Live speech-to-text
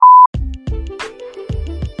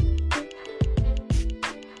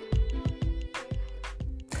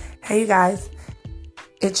Hey you guys,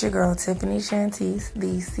 it's your girl Tiffany Shantice,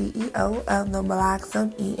 the CEO of the Blocks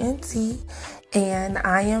of ENT, and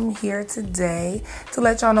I am here today to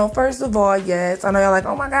let y'all know, first of all, yes, I know y'all like,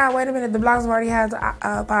 oh my God, wait a minute, the Blocks already has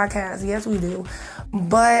a podcast. Yes, we do.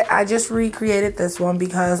 But I just recreated this one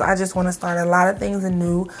because I just want to start a lot of things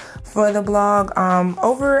anew for the blog.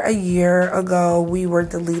 Over a year ago, we were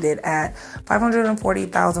deleted at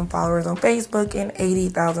 540,000 followers on Facebook and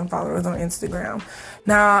 80,000 followers on Instagram.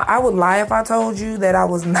 Now, I would lie if I told you that I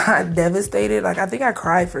was not devastated. Like, I think I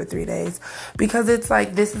cried for 3 days because it's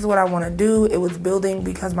like, this is what I want to do. It was building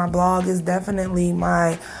because my blog is definitely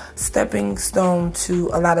my stepping stone to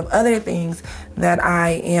a lot of other things that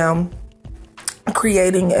I am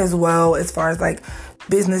creating as well, as far as like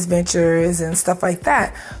business ventures and stuff like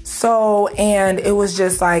that. So, and it was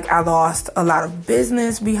just like, I lost a lot of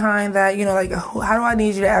business behind that, like, how do I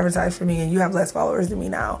need you to advertise for me and you have less followers than me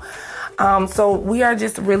now? So we are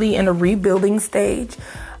just really in a rebuilding stage.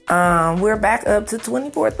 We're back up to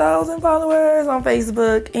 24,000 followers on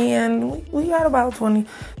Facebook, and we got about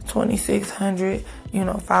 2,600,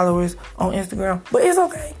 followers on Instagram, but it's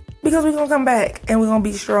okay. Because we're going to come back and we're going to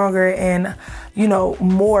be stronger and,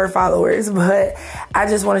 more followers. But I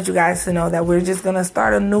just wanted you guys to know that we're just going to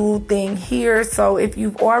start a new thing here. So if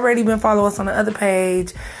you've already been following us on the other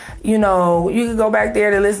page, you can go back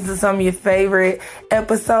there to listen to some of your favorite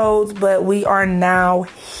episodes. But we are now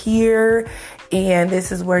here, and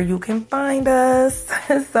this is where you can find us.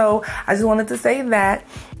 So I just wanted to say that.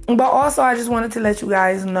 But also, I just wanted to let you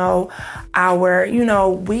guys know our,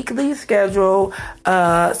 weekly schedule.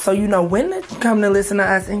 So you know when to come to listen to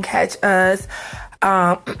us and catch us.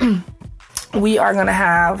 We are going to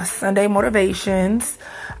have Sunday Motivations.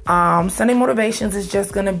 Sunday Motivations is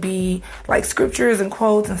just going to be like scriptures and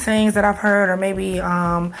quotes and sayings that I've heard, or maybe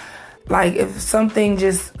like if something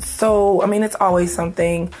it's always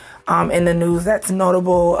something in the news that's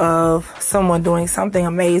notable of someone doing something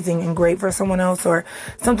amazing and great for someone else or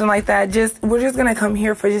something like that. We're just going to come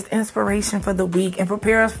here for just inspiration for the week and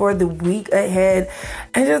prepare us for the week ahead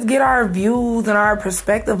and just get our views and our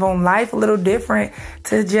perspective on life a little different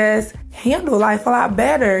to just handle life a lot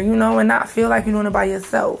better, and not feel like you're doing it by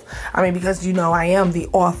yourself. Because I am the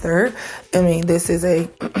author. This is a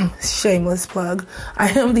shameless plug. I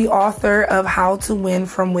am the author of How to Win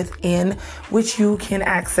from Within, which you can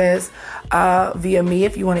access via me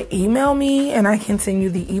if you want to email me, and I can send you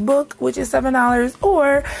the ebook, which is $7,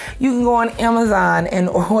 or you can go on Amazon and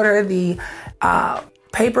order the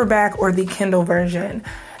paperback or the Kindle version.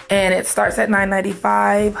 And it starts at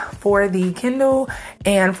 $9.95 for the Kindle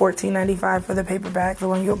and $14.95 for the paperback, the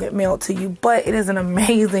one you'll get mailed to you. But it is an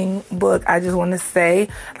amazing book. I just want to say,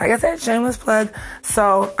 like I said, shameless plug.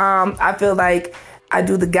 So I feel like I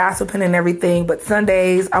do the gossiping and everything, but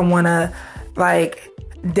Sundays I want to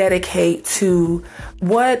dedicate to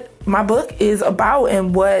what my book is about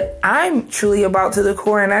and what I'm truly about to the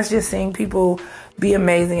core. And that's just seeing people be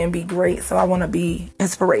amazing and be great. So I want to be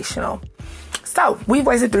inspirational. So we've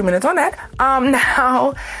wasted 3 minutes on that.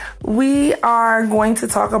 Now we are going to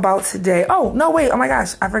talk about today. Oh, no, wait. Oh my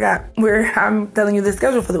gosh. I forgot. I'm telling you the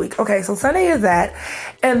schedule for the week. Okay. So Sunday is that.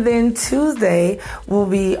 And then Tuesday will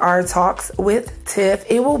be our talks with Tiff.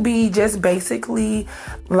 It will be just basically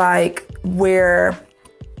like where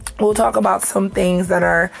we'll talk about some things that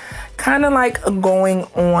are kind of like going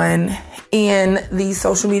on in the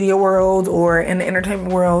social media world or in the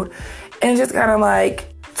entertainment world, and just kind of like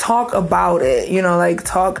talk about it,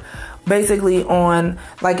 talk basically on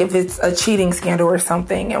like if it's a cheating scandal or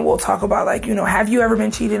something, and we'll talk about like, have you ever been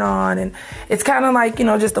cheated on? And it's kind of like,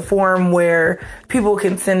 just a forum where people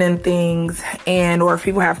can send in things, and or if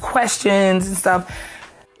people have questions and stuff,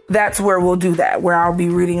 that's where we'll do that, where I'll be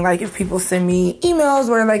reading, like if people send me emails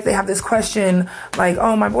where like they have this question, like,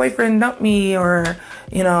 oh, my boyfriend dumped me, or,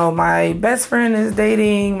 my best friend is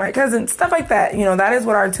dating my cousin, stuff like that. That is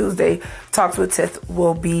what our Tuesday Talks with Tiff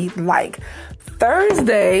will be like.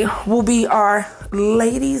 Thursday will be our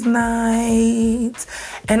ladies' nights,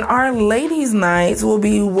 and our ladies' nights will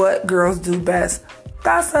be what girls do best: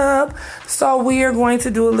 gossip. So we are going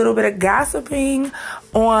to do a little bit of gossiping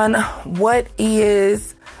on what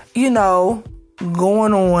is,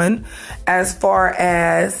 going on as far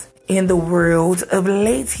as in the world of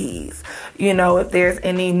ladies. If there's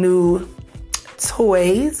any new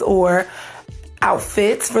toys or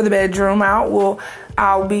outfits for the bedroom out,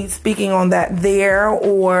 I'll be speaking on that there,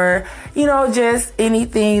 or, just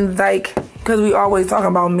anything like, because we always talk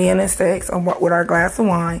about men and sex with our glass of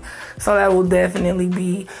wine. So that will definitely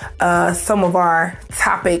be some of our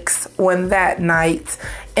topics on that night.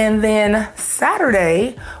 And then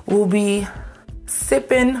Saturday will be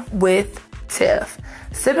sipping with Tiff.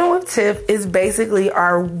 Sipping with Tiff is basically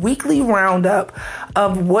our weekly roundup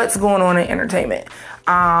of what's going on in entertainment.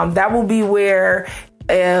 That will be where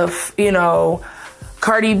if,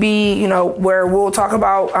 Cardi B, where we'll talk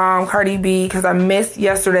about Cardi B because I missed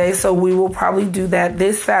yesterday. So we will probably do that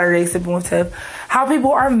this Saturday, Sipping with Tiff. How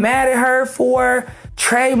people are mad at her for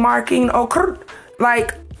trademarking.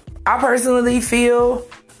 Like, I personally feel,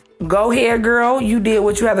 go ahead, girl. You did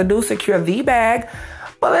what you had to do, secure the bag.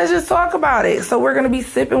 But let's just talk about it. So we're going to be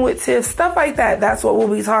sipping with Tiff, stuff like that. That's what we'll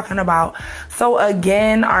be talking about. So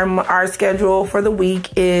again, our schedule for the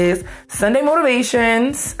week is Sunday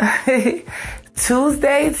motivations,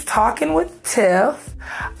 Tuesdays talking with Tiff,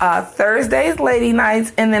 Thursdays lady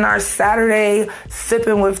nights, and then our Saturday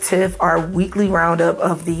sipping with Tiff, our weekly roundup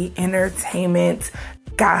of the entertainment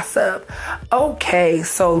gossip. Okay,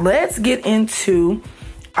 so let's get into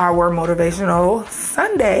our motivational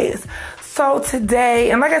Sundays. So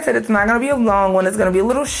today, and like I said, it's not going to be a long one. It's going to be a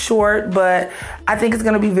little short, but I think it's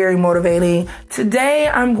going to be very motivating. Today,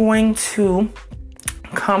 I'm going to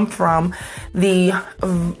come from the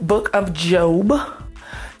book of Job,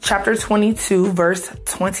 chapter 22, verse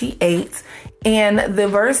 28. And the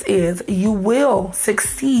verse is, you will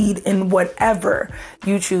succeed in whatever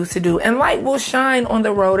you choose to do, and light will shine on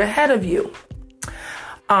the road ahead of you.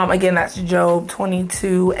 Again, that's Job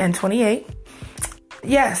 22 and 28.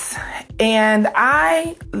 Yes. And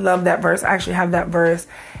I love that verse. I actually have that verse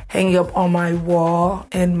hanging up on my wall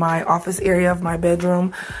in my office area of my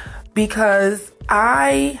bedroom because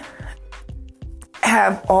I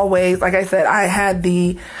have always, like I said, I had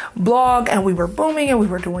the blog and we were booming and we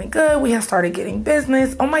were doing good. We had started getting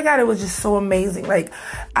business. Oh my God, it was just so amazing. Like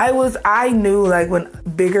I knew like when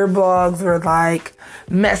bigger blogs were like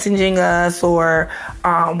messaging us or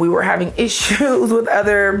we were having issues with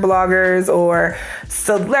other bloggers or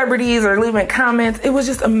celebrities or leaving comments. It was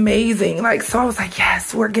just amazing. Like, so I was like,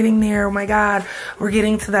 yes, we're getting there. Oh my God, we're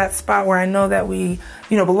getting to that spot where I know that we,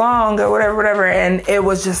 belong or whatever. And it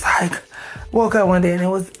was just like, woke up one day and it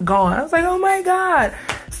was gone. I was like, oh my God.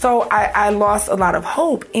 So I lost a lot of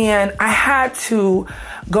hope and I had to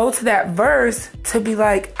go to that verse to be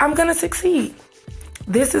like, I'm going to succeed.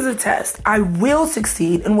 This is a test. I will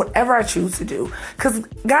succeed in whatever I choose to do because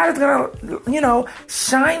God is going to,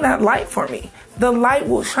 shine that light for me. The light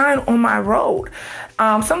will shine on my road.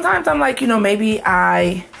 Sometimes I'm like, maybe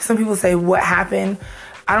some people say what happened.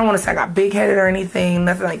 I don't want to say I got big headed or anything,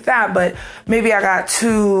 nothing like that, but maybe I got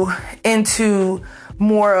too into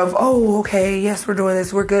more of, oh, okay, yes, we're doing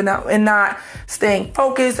this, we're good now, and not staying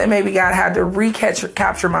focused, and maybe God had to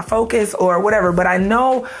capture my focus or whatever. But I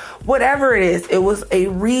know whatever it is, it was a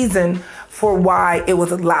reason for why it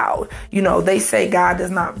was allowed. They say God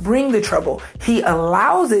does not bring the trouble. He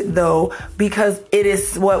allows it though, because it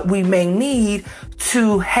is what we may need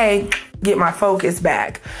to, get my focus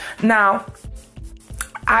back. Now,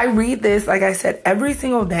 I read this, like I said, every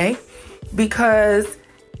single day because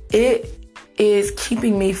it is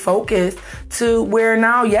keeping me focused to where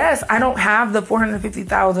now, yes, I don't have the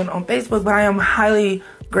 450,000 on Facebook, but I am highly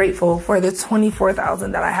grateful for the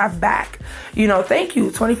 24,000 that I have back. Thank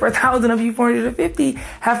you. 24,000 of you 450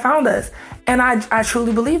 have found us. And I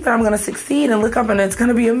truly believe that I'm going to succeed and look up and it's going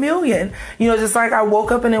to be 1 million. Just like I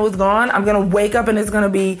woke up and it was gone, I'm going to wake up and it's going to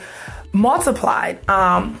be multiplied.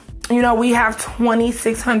 We have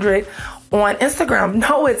 2,600 on Instagram.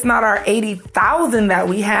 No, it's not our 80,000 that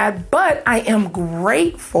we had, but I am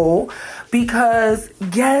grateful because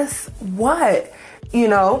guess what?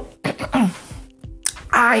 I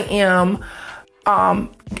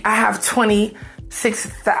have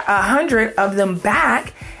 2,600 of them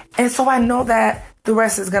back. And so I know that the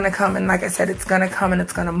rest is going to come. And like I said, it's going to come and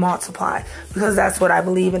it's going to multiply because that's what I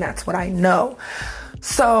believe and that's what I know.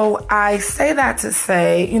 So I say that to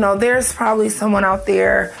say, there's probably someone out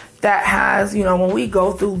there that has, when we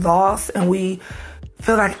go through loss and we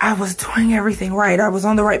feel like I was doing everything right, I was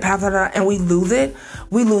on the right path, and we lose it,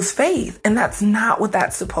 we lose faith. And that's not what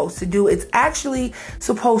that's supposed to do. It's actually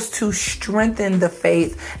supposed to strengthen the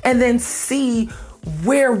faith and then see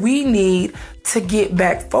where we need to get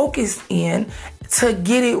back focused in to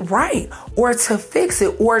get it right or to fix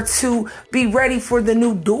it or to be ready for the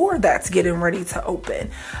new door that's getting ready to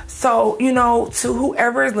open. So, to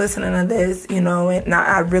whoever is listening to this, and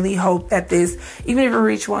I really hope that this, even if it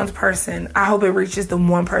reaches one person, I hope it reaches the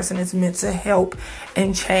one person it's meant to help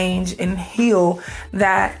and change and heal,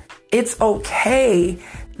 that it's okay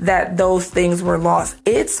that those things were lost.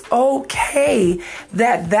 It's okay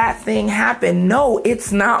that thing happened. No,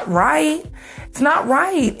 it's not right. It's not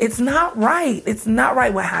right. It's not right. It's not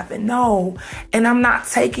right what happened. No. And I'm not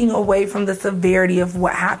taking away from the severity of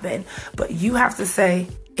what happened, but you have to say,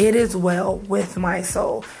 It is well with my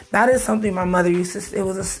soul. That is something my mother used to, it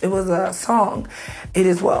was a song, It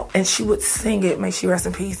Is Well. And she would sing it, may she rest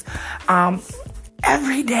in peace,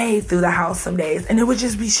 every day through the house some days. And it would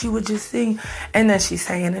just be, she would just sing, and then she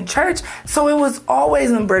sang it in church. So it was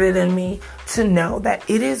always embedded in me to know that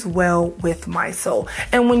it is well with my soul.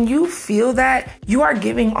 And when you feel that, you are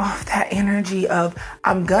giving off that energy of,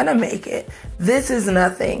 I'm gonna make it. This is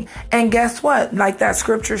nothing. And guess what? Like that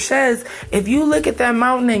scripture says, if you look at that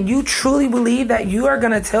mountain and you truly believe that you are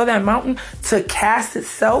gonna tell that mountain to cast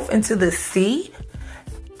itself into the sea,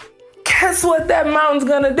 guess what that mountain's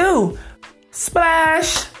gonna do?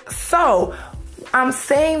 Splash. So I'm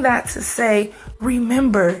saying that to say,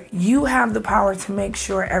 remember, you have the power to make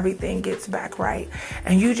sure everything gets back right.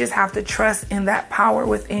 And you just have to trust in that power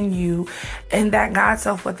within you, and that God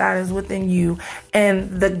self that is within you,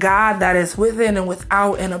 and the God that is within and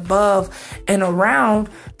without and above and around,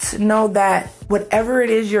 to know that whatever it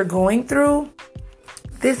is you're going through,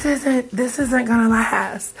 this isn't gonna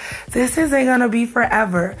last. This isn't gonna be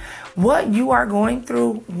forever. What you are going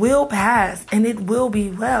through will pass, and it will be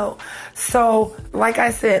well. So, like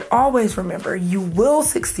I said, always remember, you will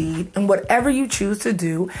succeed in whatever you choose to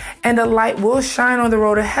do, and the light will shine on the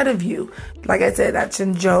road ahead of you. Like I said, that's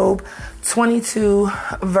in Job 22,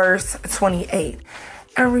 verse 28.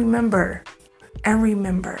 And remember,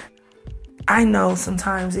 I know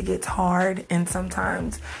sometimes it gets hard, and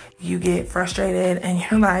sometimes you get frustrated and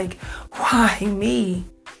you're like, why me?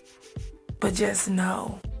 But just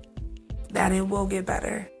know that it will get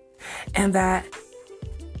better, and that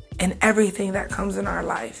in everything that comes in our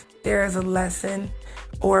life, there is a lesson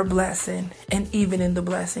or a blessing. And even in the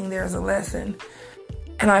blessing, there's a lesson.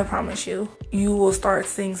 And I promise you, you will start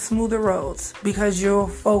seeing smoother roads because you'll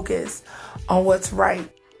focus on what's right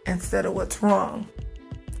instead of what's wrong.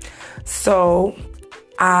 So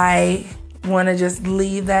I want to just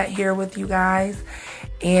leave that here with you guys.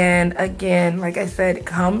 And again, like I said,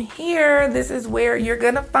 come here. This is where you're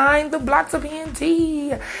going to find the blocks of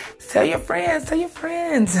PNT. Tell your friends.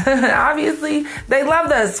 Obviously, they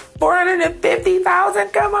loved us. 450,000.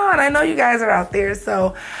 Come on. I know you guys are out there.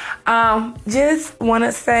 So just want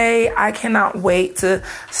to say I cannot wait to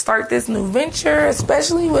start this new venture,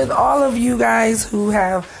 especially with all of you guys who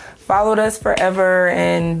have followed us forever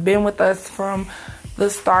and been with us from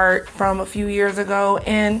the start, from a few years ago.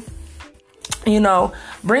 And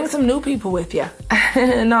bring some new people with you.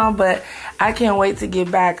 No, but I can't wait to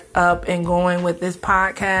get back up and going with this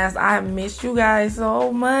podcast. I have missed you guys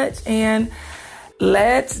so much, and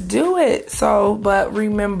let's do it. So, but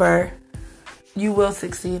remember, you will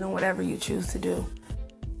succeed in whatever you choose to do.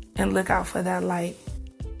 And look out for that light.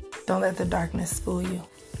 Don't let the darkness fool you.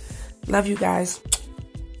 Love you guys.